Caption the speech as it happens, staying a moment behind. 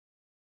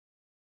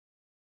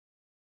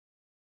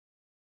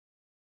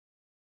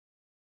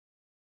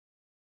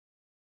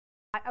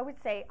I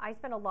would say I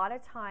spend a lot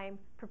of time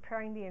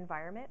preparing the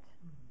environment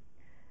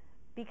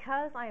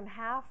because I'm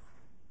half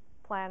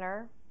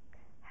planner,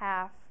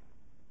 half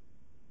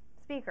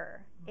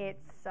speaker.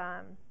 It's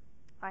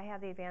I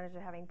have the advantage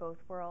of having both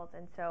worlds,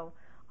 and so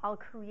I'll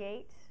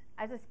create.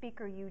 As a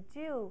speaker, you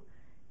do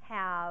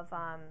have.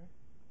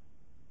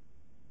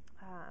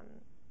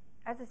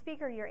 As a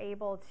speaker, you're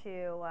able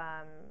to.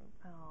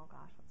 Oh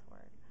gosh, what's the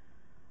word?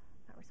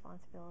 Not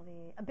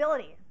responsibility,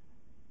 ability.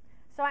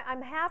 So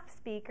I'm half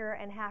speaker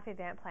and half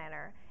event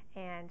planner,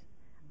 and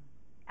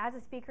as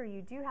a speaker,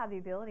 you do have the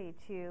ability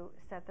to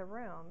set the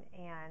room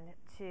and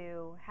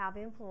to have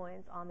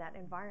influence on that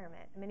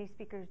environment. Many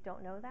speakers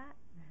don't know that.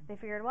 They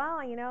figured, well,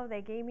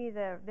 they gave me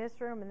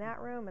this room and that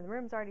room, and the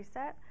room's already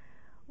set.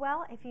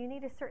 Well, if you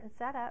need a certain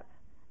setup,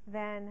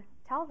 then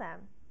tell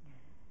them.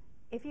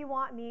 If you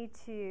want me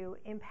to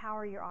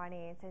empower your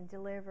audience and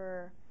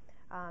deliver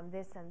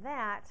this and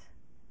that,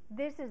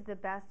 this is the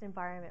best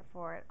environment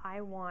for it. I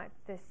want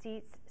the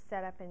seats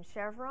set up in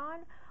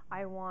chevron.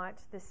 I want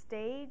the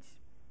stage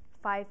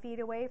 5 feet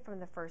away from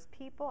the first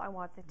people. I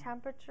want the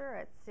temperature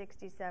at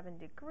 67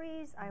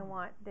 degrees. I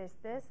want this,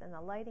 and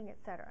the lighting,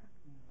 etc.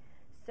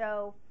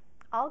 So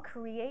I'll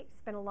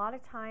spend a lot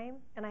of time,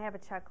 and I have a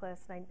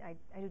checklist, and I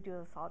do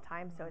this all the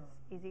time, so it's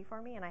easy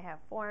for me, and I have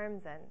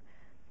forms, and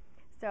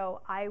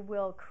so I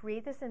will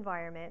create this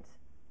environment.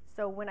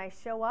 So when I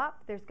show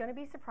up, there's going to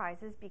be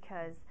surprises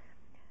because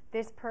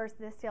this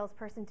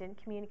salesperson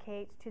didn't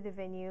communicate to the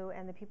venue,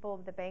 and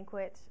the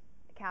banquet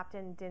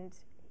captain didn't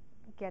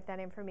get that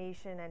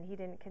information, and he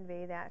didn't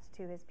convey that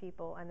to his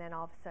people, and then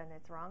all of a sudden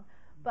it's wrong.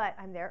 But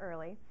I'm there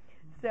early,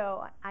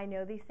 so I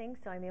know these things,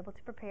 so I'm able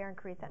to prepare and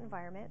create that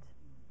environment.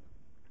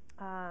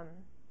 Wow,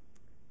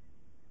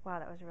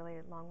 that was really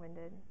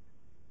long-winded.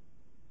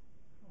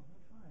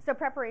 So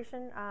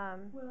preparation.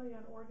 Well, yeah,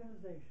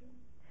 organization.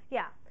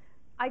 Yeah,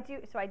 I do.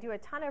 So I do a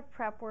ton of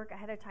prep work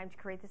ahead of time to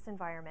create this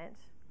environment,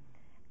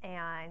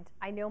 and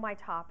I know my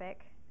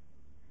topic.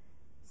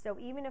 So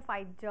even if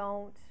I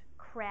don't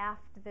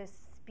craft this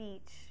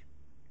speech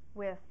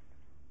with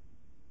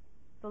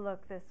the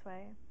look this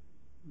way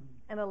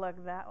and the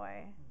look that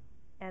way,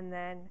 and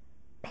then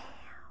bam,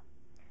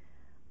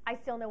 I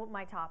still know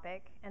my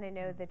topic and I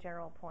know the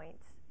general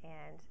points,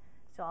 and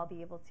so I'll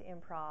be able to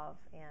improv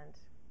and,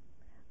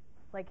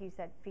 like you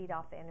said, feed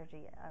off the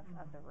energy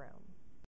of the room.